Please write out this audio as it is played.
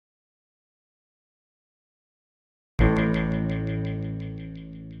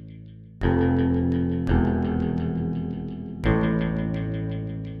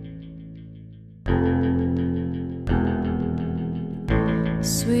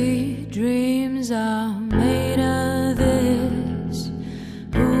Sweet dreams are made of this.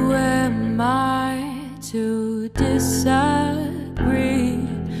 Who am I to disagree?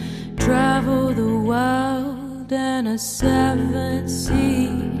 Travel the world and a 7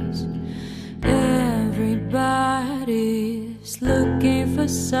 seas. Everybody's looking for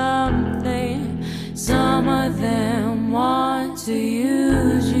something. Some of them want to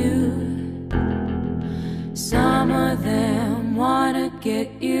use you. Some of them wanna get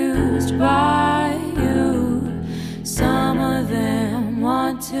used by you. Some of them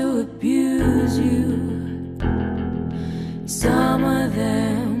want to abuse you. Some of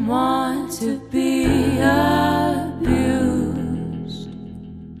them want to be abused.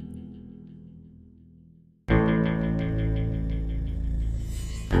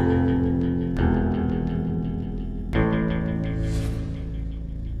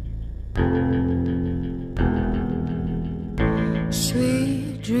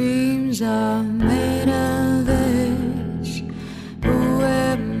 Sweet dreams are made of this. Who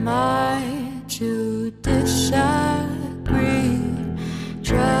am I to disagree?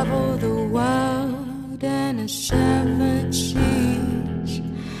 Travel the world and a 7 seas.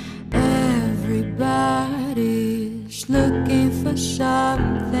 Everybody's looking for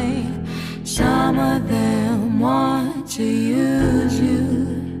something. Some of them want to use you.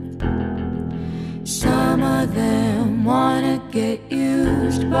 Some of them wanna get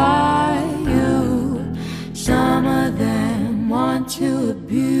used by you. Some of them want to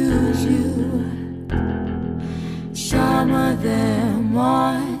abuse you. Some of them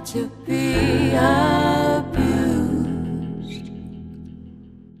want to be abused.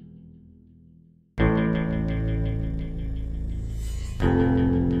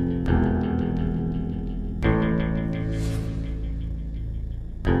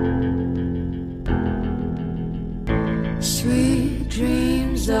 Sweet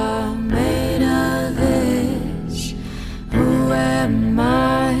dreams are made of this. Who am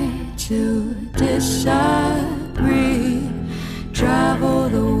I to disagree? Travel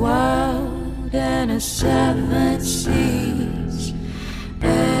the world and a 7 seas.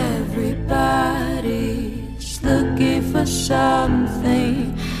 Everybody's looking for something.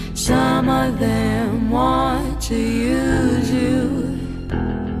 Some of them want to use you.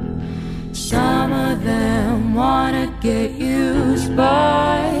 Some of them wanna get used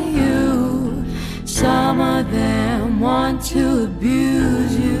by you. Some of them want to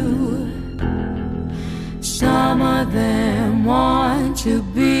abuse you. Some of them want to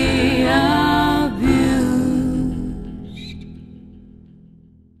be